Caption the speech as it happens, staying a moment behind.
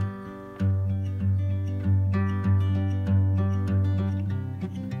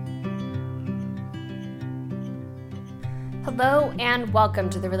Hello and welcome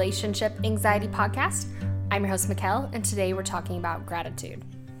to the Relationship Anxiety Podcast. I'm your host, Mikkel, and today we're talking about gratitude.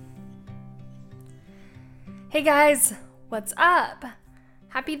 Hey guys, what's up?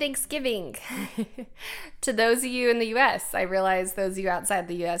 Happy Thanksgiving. To those of you in the US, I realize those of you outside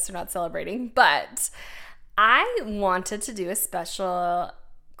the US are not celebrating, but I wanted to do a special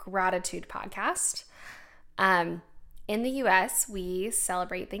gratitude podcast. In the US, we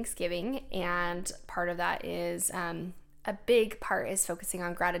celebrate Thanksgiving, and part of that is a big part is focusing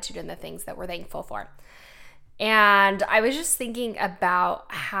on gratitude and the things that we're thankful for. And I was just thinking about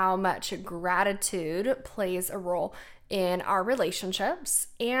how much gratitude plays a role in our relationships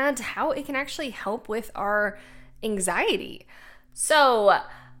and how it can actually help with our anxiety. So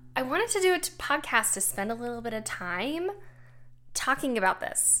I wanted to do a podcast to spend a little bit of time talking about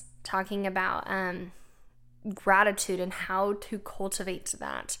this, talking about gratitude and how to cultivate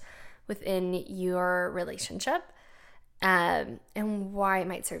that within your relationship. And why it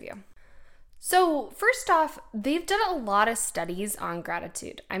might serve you. So first off, they've done a lot of studies on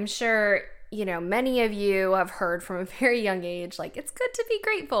gratitude. I'm sure, many of you have heard from a very young age, like, it's good to be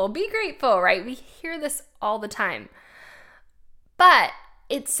grateful, right? We hear this all the time. But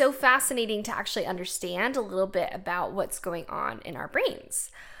it's so fascinating to actually understand a little bit about what's going on in our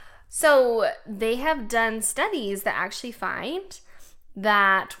brains. So they have done studies that actually find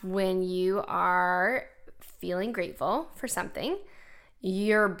that when you are feeling grateful for something,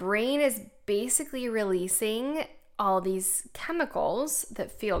 your brain is basically releasing all these chemicals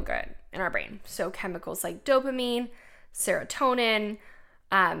that feel good in our brain. So chemicals like dopamine, serotonin,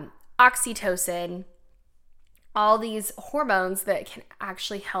 oxytocin, all these hormones that can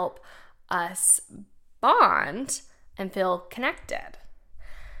actually help us bond and feel connected.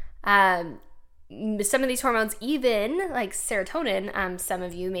 Some of these hormones, even like serotonin, some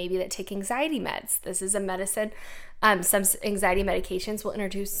of you maybe that take anxiety meds. This is a medicine. Some anxiety medications will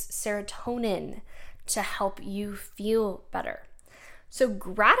introduce serotonin to help you feel better. So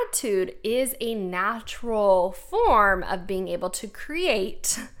gratitude is a natural form of being able to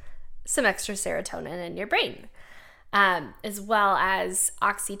create some extra serotonin in your brain, as well as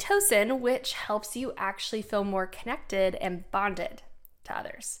oxytocin, which helps you actually feel more connected and bonded to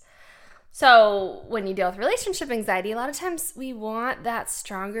others. So when you deal with relationship anxiety, a lot of times we want that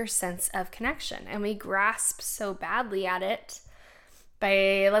stronger sense of connection, and we grasp so badly at it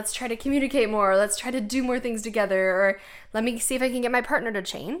by let's try to communicate more, let's try to do more things together, or let me see if I can get my partner to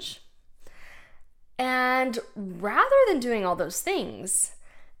change. And rather than doing all those things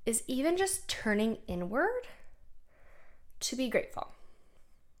is even just turning inward to be grateful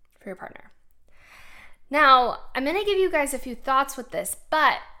for your partner. Now, I'm going to give you guys a few thoughts with this,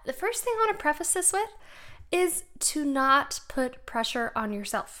 but the first thing I want to preface this with is to not put pressure on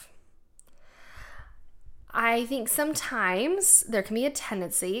yourself. I think sometimes there can be a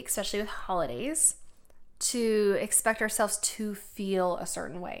tendency, especially with holidays, to expect ourselves to feel a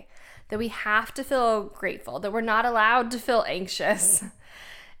certain way, that we have to feel grateful, that we're not allowed to feel anxious,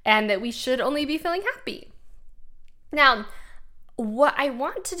 and that we should only be feeling happy. Now, what I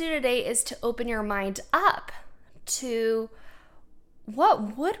want to do today is to open your mind up to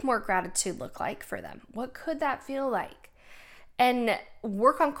what would more gratitude look like for them? What could that feel like? And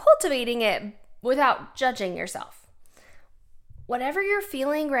work on cultivating it without judging yourself. Whatever you're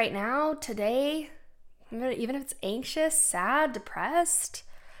feeling right now, today, even if it's anxious, sad, depressed,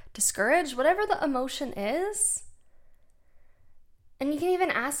 discouraged, whatever the emotion is, and you can even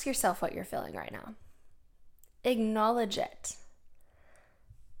ask yourself what you're feeling right now. Acknowledge it.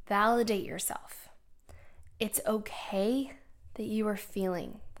 Validate yourself. It's okay that you are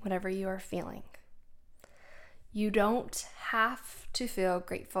feeling whatever you are feeling. You don't have to feel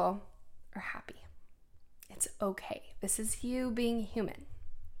grateful or happy. It's okay. This is you being human.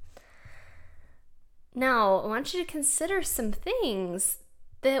 Now, I want you to consider some things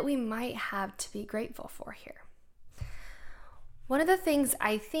that we might have to be grateful for here. One of the things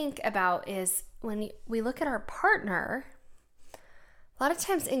I think about is when we look at our partner, a lot of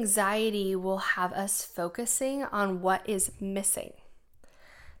times anxiety will have us focusing on what is missing,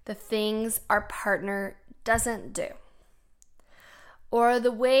 the things our partner doesn't do, or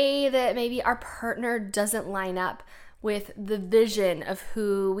the way that maybe our partner doesn't line up with the vision of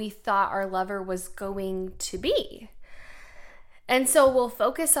who we thought our lover was going to be. And so we'll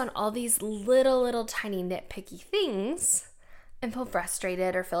focus on all these little tiny nitpicky things and feel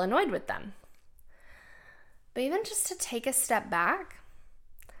frustrated or feel annoyed with them. But even just to take a step back,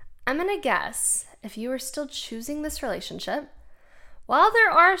 I'm going to guess if you are still choosing this relationship, while there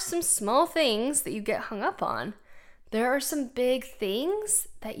are some small things that you get hung up on, there are some big things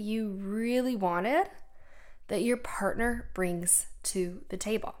that you really wanted that your partner brings to the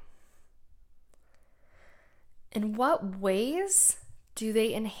table? In what ways do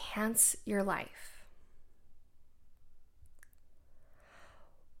they enhance your life?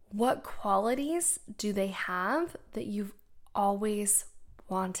 What qualities do they have that you've always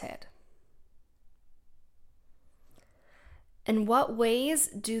wanted? In what ways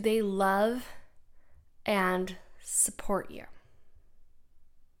do they love and support you?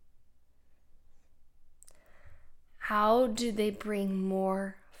 How do they bring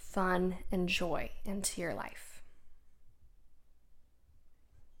more fun and joy into your life?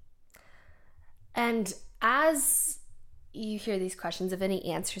 And as you hear these questions, if any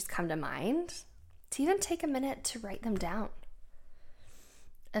answers come to mind, to even take a minute to write them down.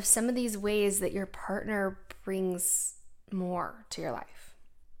 Of some of these ways that your partner brings more to your life.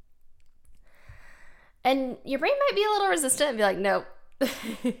 And your brain might be a little resistant and be like, nope.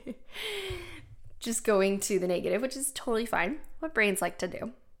 Just going to the negative, which is totally fine. What brains like to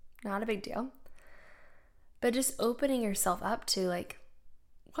do. Not a big deal. But just opening yourself up to like,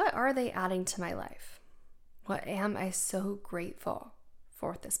 what are they adding to my life? What am I so grateful for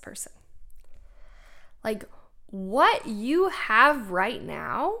with this person? Like, what you have right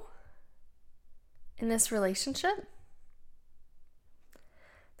now in this relationship,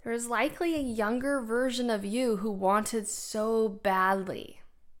 there is likely a younger version of you who wanted so badly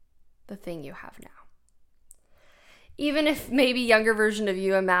the thing you have now. Even if maybe younger version of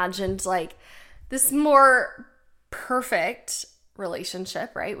you imagined like this more perfect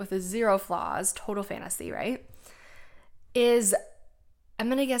relationship, right? With a zero flaws, total fantasy, right? I'm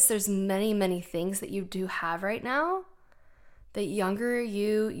going to guess there's many, many things that you do have right now that younger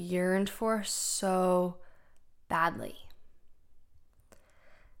you yearned for so badly.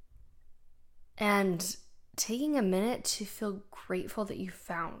 And taking a minute to feel grateful that you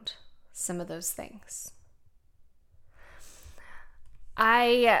found some of those things.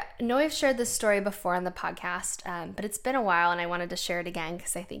 I know I've shared this story before on the podcast, but it's been a while and I wanted to share it again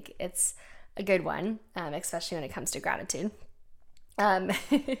because I think it's a good one, especially when it comes to gratitude. A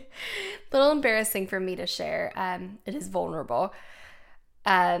little embarrassing for me to share. It is vulnerable.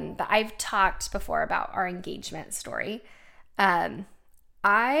 But I've talked before about our engagement story.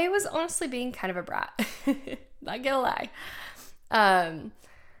 I was honestly being kind of a brat. Not gonna lie.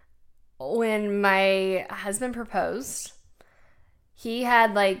 When my husband proposed, he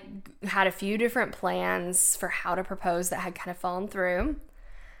had had a few different plans for how to propose that had kind of fallen through.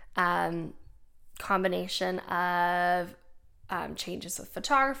 Combination of changes with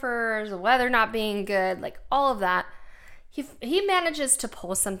photographers, the weather not being good, like all of that. He manages to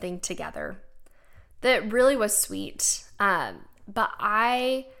pull something together that really was sweet. But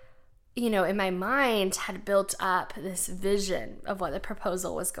I, in my mind had built up this vision of what the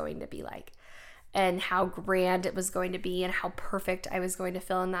proposal was going to be like and how grand it was going to be and how perfect I was going to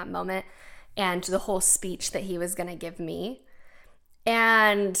feel in that moment and the whole speech that he was going to give me.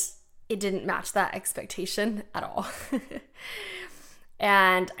 And it didn't match that expectation at all.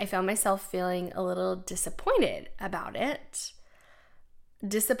 And I found myself feeling a little disappointed about it.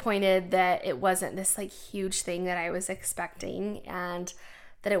 Disappointed that it wasn't this huge thing that I was expecting and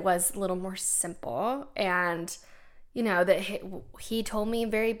that it was a little more simple. And, that he told me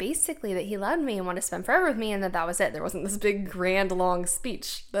very basically that he loved me and wanted to spend forever with me and that was it. There wasn't this big, grand, long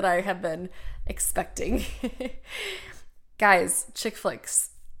speech that I have been expecting. Guys, chick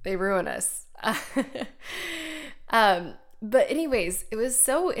flicks, they ruin us. But anyways, it was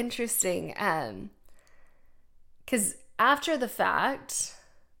so interesting because after the fact,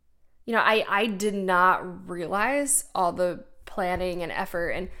 I did not realize all the planning and effort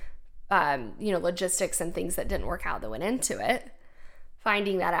and, logistics and things that didn't work out that went into it.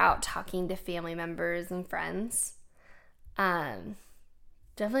 Finding that out, talking to family members and friends,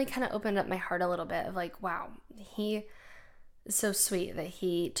 definitely kind of opened up my heart a little bit of wow, he is so sweet that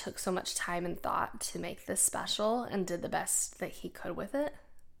he took so much time and thought to make this special and did the best that he could with it.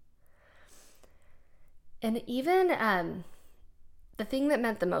 And even the thing that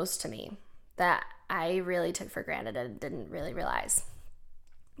meant the most to me that I really took for granted and didn't really realize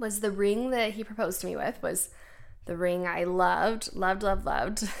was the ring that he proposed to me with was the ring I loved.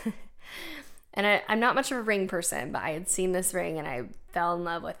 And I'm not much of a ring person, but I had seen this ring and I fell in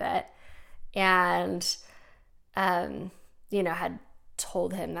love with it. And, had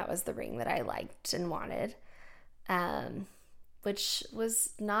told him that was the ring that I liked and wanted, which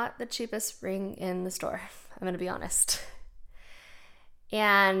was not the cheapest ring in the store. I'm going to be honest.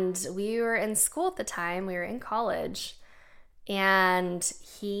 And we were in school at the time. We were in college. And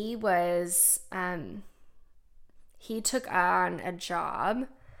he took on a job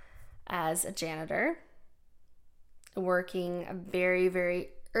as a janitor working a very, very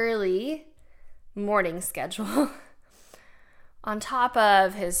early morning schedule on top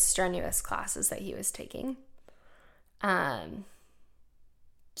of his strenuous classes that he was taking, to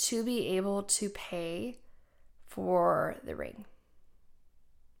be able to pay for the ring.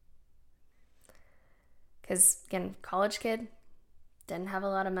 Because, again, college kid, didn't have a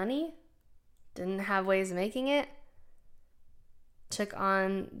lot of money, didn't have ways of making it, took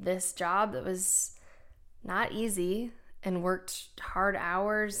on this job that was not easy and worked hard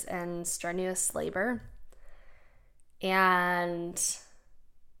hours and strenuous labor, and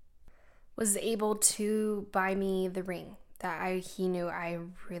was able to buy me the ring that he knew I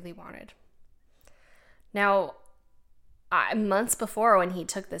really wanted. Now, months before when he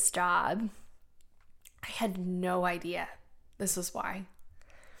took this job, I had no idea this was why.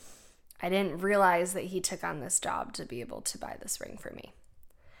 I didn't realize that he took on this job to be able to buy this ring for me.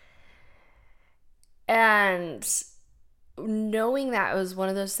 And knowing that was one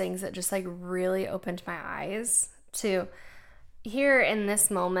of those things that just like really opened my eyes to here in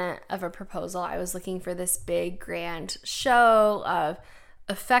this moment of a proposal. I was looking for this big grand show of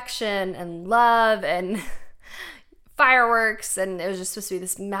affection and love and fireworks, and it was just supposed to be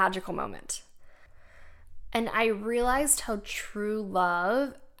this magical moment. And I realized how true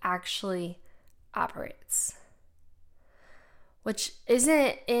love actually operates, which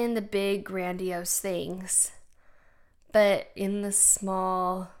isn't in the big grandiose things, but in the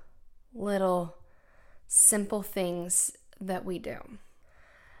small, little, simple things that we do.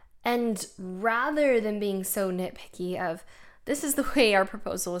 And rather than being so nitpicky of this is the way our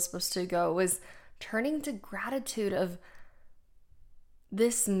proposal was supposed to go, was turning to gratitude of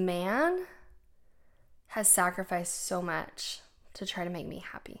this man has sacrificed so much to try to make me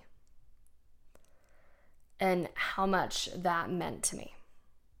happy, and how much that meant to me.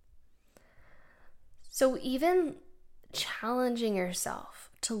 So even challenging yourself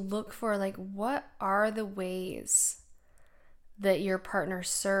to look for like, what are the ways that your partner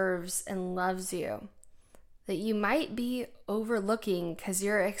serves and loves you that you might be overlooking because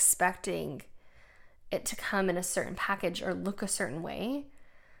you're expecting it to come in a certain package or look a certain way,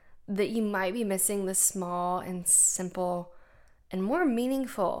 that you might be missing the small and simple and more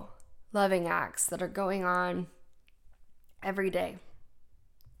meaningful loving acts that are going on every day.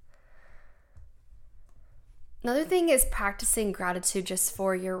 Another thing is practicing gratitude just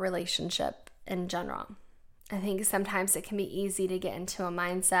for your relationship in general. I think sometimes it can be easy to get into a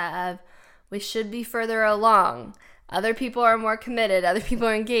mindset of we should be further along. Other people are more committed. Other people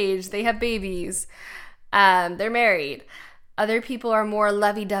are engaged. They have babies. They're married. Other people are more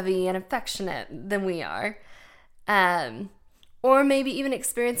lovey-dovey and affectionate than we are. Or maybe even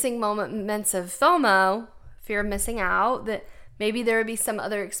experiencing moments of FOMO, fear of missing out, that maybe there would be some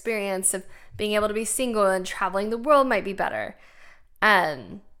other experience of being able to be single and traveling the world might be better.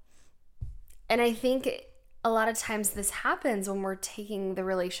 And I think a lot of times this happens when we're taking the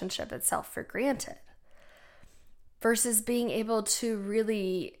relationship itself for granted versus being able to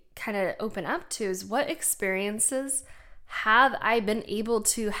really kind of open up to is what experiences have I been able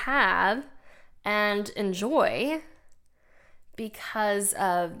to have and enjoy because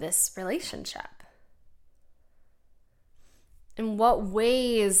of this relationship? In what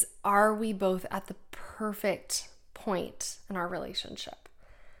ways are we both at the perfect point in our relationship?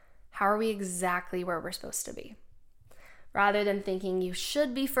 How are we exactly where we're supposed to be? Rather than thinking you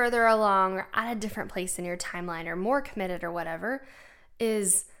should be further along or at a different place in your timeline or more committed or whatever,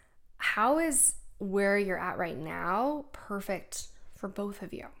 is how is where you're at right now perfect for both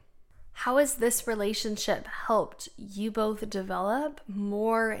of you? How has this relationship helped you both develop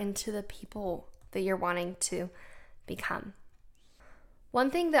more into the people that you're wanting to become?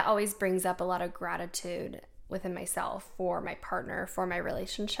 One thing that always brings up a lot of gratitude within myself for my partner, for my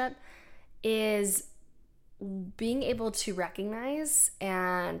relationship, is being able to recognize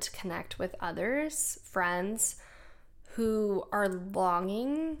and connect with others, friends, who are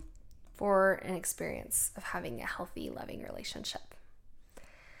longing for an experience of having a healthy, loving relationship,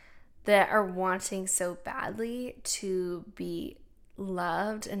 that are wanting so badly to be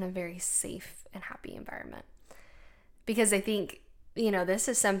loved in a very safe and happy environment. Because I think, this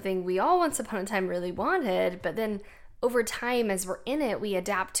is something we all once upon a time really wanted, but then over time, as we're in it, we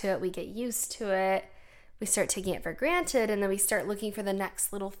adapt to it, we get used to it, we start taking it for granted, and then we start looking for the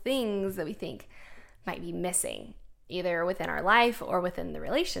next little things that we think might be missing, either within our life or within the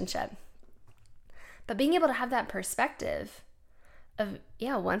relationship. But being able to have that perspective of,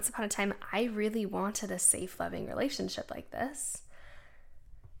 once upon a time, I really wanted a safe, loving relationship like this,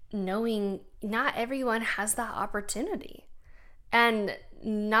 knowing not everyone has that opportunity. And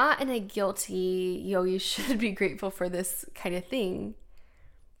not in a guilty, you should be grateful for this kind of thing.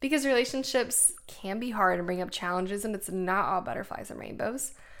 Because relationships can be hard and bring up challenges, and it's not all butterflies and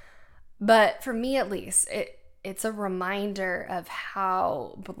rainbows. But for me, at least, it's a reminder of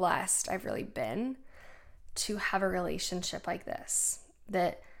how blessed I've really been to have a relationship like this.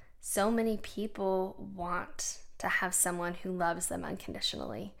 That so many people want to have someone who loves them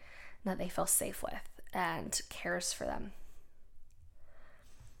unconditionally, that they feel safe with and cares for them.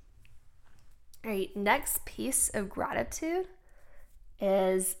 All right, next piece of gratitude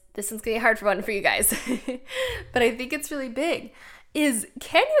is, this one's gonna be a hard one for you guys, but I think it's really big, is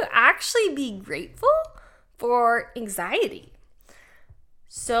can you actually be grateful for anxiety?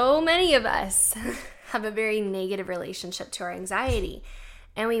 So many of us have a very negative relationship to our anxiety,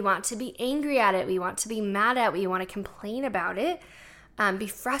 and we want to be angry at it, we want to be mad at it, we want to complain about it, be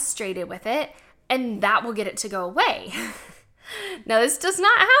frustrated with it, and that will get it to go away. Now, this does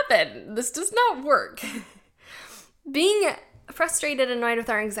not happen. This does not work. Being frustrated and annoyed with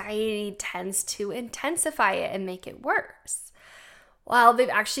our anxiety tends to intensify it and make it worse. While they've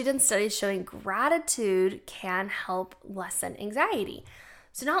actually done studies showing gratitude can help lessen anxiety.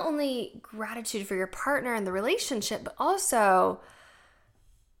 So not only gratitude for your partner and the relationship, but also,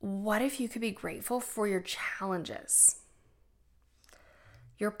 what if you could be grateful for your challenges?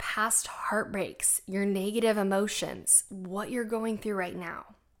 Your past heartbreaks, your negative emotions, what you're going through right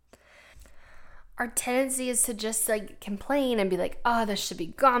now. Our tendency is to just complain and be like, oh, this should be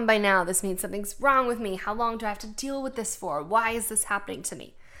gone by now. This means something's wrong with me. How long do I have to deal with this for? Why is this happening to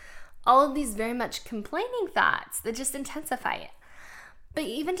me? All of these very much complaining thoughts that just intensify it. But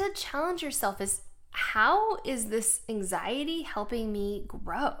even to challenge yourself is, how is this anxiety helping me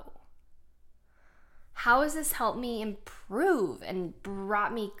grow? How has this helped me improve and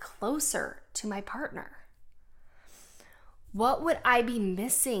brought me closer to my partner? What would I be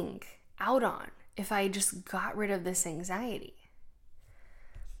missing out on if I just got rid of this anxiety?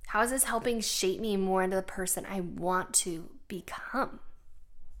 How is this helping shape me more into the person I want to become?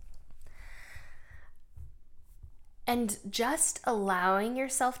 And just allowing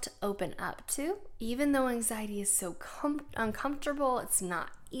yourself to open up to, even though anxiety is so uncomfortable, it's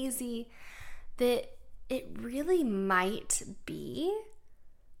not easy, that it really might be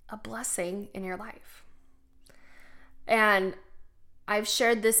a blessing in your life. And I've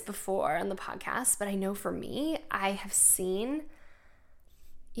shared this before on the podcast, but I know for me, I have seen,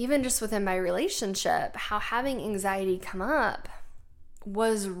 even just within my relationship, how having anxiety come up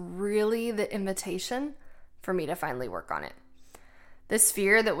was really the invitation for me to finally work on it. This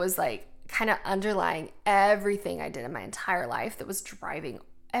fear that was kind of underlying everything I did in my entire life, that was driving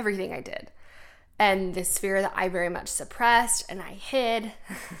everything I did. And this fear that I very much suppressed and I hid,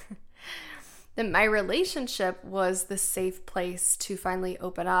 that my relationship was the safe place to finally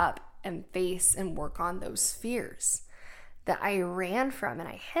open up and face and work on those fears that I ran from and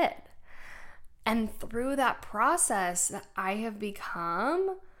I hid. And through that process, I have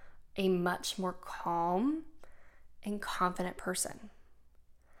become a much more calm and confident person.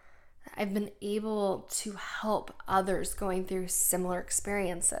 I've been able to help others going through similar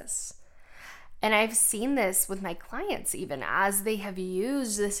experiences. And I've seen this with my clients, even as they have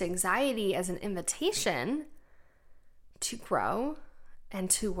used this anxiety as an invitation to grow and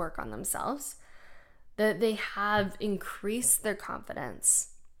to work on themselves, that they have increased their confidence,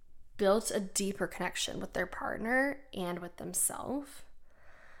 built a deeper connection with their partner and with themselves,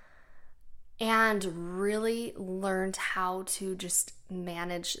 and really learned how to just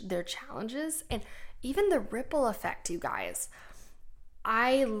manage their challenges. And even the ripple effect, you guys.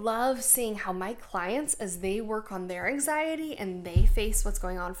 I love seeing how my clients, as they work on their anxiety and they face what's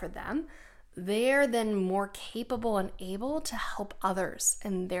going on for them, they're then more capable and able to help others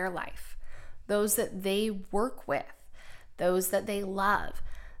in their life. Those that they work with, those that they love,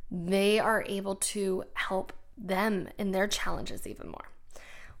 they are able to help them in their challenges even more.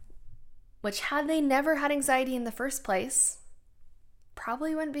 Which, had they never had anxiety in the first place,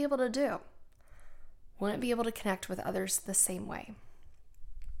 probably wouldn't be able to do. Wouldn't be able to connect with others the same way.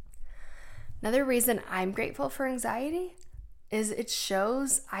 Another reason I'm grateful for anxiety is it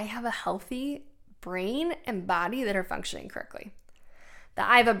shows I have a healthy brain and body that are functioning correctly. That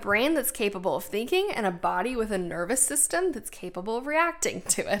I have a brain that's capable of thinking and a body with a nervous system that's capable of reacting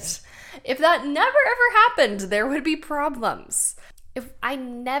to it. If that never ever happened, there would be problems. If I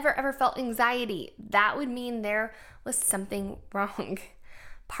never ever felt anxiety, that would mean there was something wrong.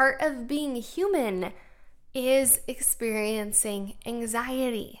 Part of being human is experiencing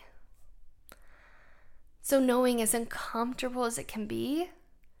anxiety. So knowing, as uncomfortable as it can be,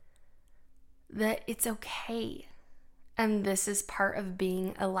 that it's okay And this is part of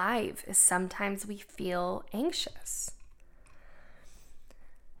being alive, is sometimes we feel anxious.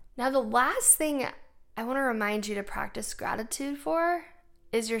 Now, the last thing I want to remind you to practice gratitude for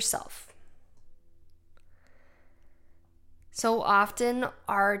is yourself. So often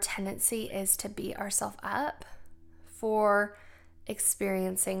our tendency is to beat ourselves up for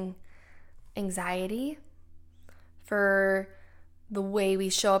experiencing anxiety, for the way we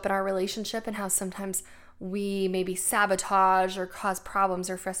show up in our relationship and how sometimes we maybe sabotage or cause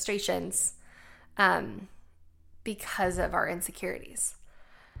problems or frustrations because of our insecurities.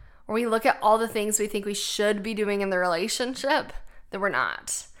 Or we look at all the things we think we should be doing in the relationship that we're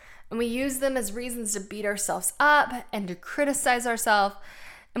not. And we use them as reasons to beat ourselves up and to criticize ourselves.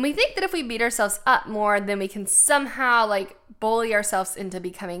 And we think that if we beat ourselves up more, then we can somehow bully ourselves into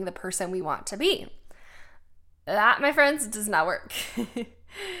becoming the person we want to be. That, my friends, does not work.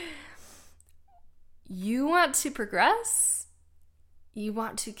 You want to progress? You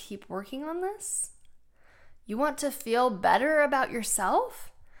want to keep working on this? You want to feel better about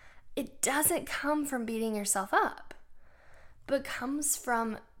yourself? It doesn't come from beating yourself up, but comes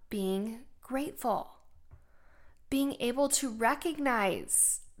from being grateful, being able to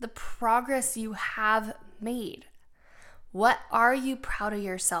recognize the progress you have made. What are you proud of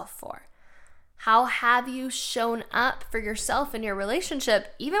yourself for? How have you shown up for yourself in your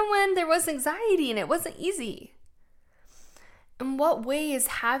relationship, even when there was anxiety and it wasn't easy? In what ways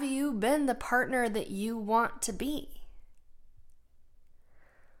have you been the partner that you want to be?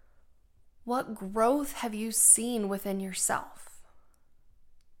 What growth have you seen within yourself?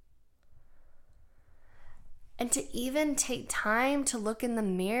 And to even take time to look in the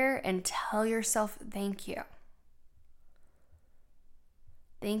mirror and tell yourself thank you.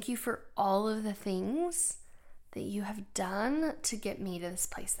 Thank you for all of the things that you have done to get me to this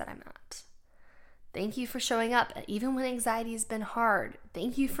place that I'm at. Thank you for showing up even when anxiety has been hard.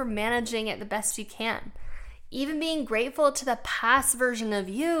 Thank you for managing it the best you can. Even being grateful to the past version of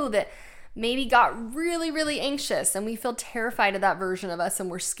you that maybe got really, really anxious and we feel terrified of that version of us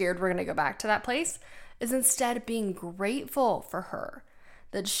and we're scared we're going to go back to that place, is instead being grateful for her,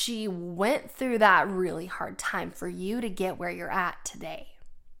 that she went through that really hard time for you to get where you're at today.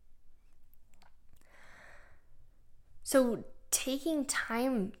 So taking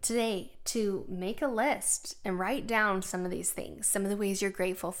time today to make a list and write down some of these things, some of the ways you're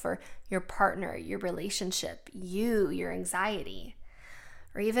grateful for your partner, your relationship, your anxiety,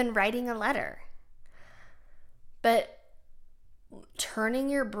 or even writing a letter. But turning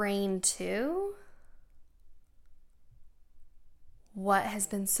your brain to what has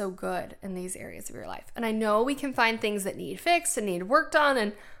been so good in these areas of your life. And I know we can find things that need fixed and need worked on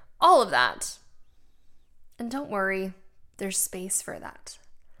and all of that. And don't worry, there's space for that.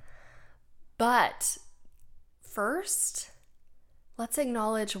 But first, let's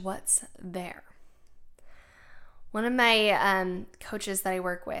acknowledge what's there. One of my coaches that I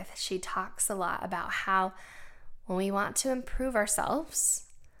work with, she talks a lot about how when we want to improve ourselves,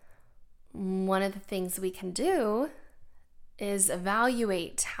 one of the things we can do is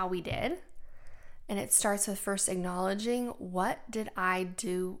evaluate how we did. And it starts with first acknowledging, what did I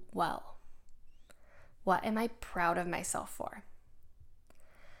do well? What am I proud of myself for?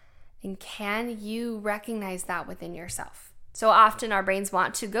 And can you recognize that within yourself? So often our brains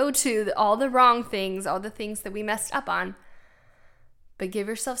want to go to all the wrong things, all the things that we messed up on, but give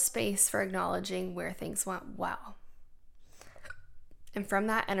yourself space for acknowledging where things went well. And from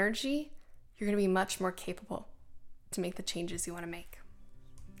that energy, you're going to be much more capable to make the changes you want to make.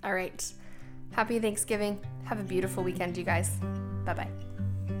 All right. Happy Thanksgiving. Have a beautiful weekend, you guys. Bye-bye.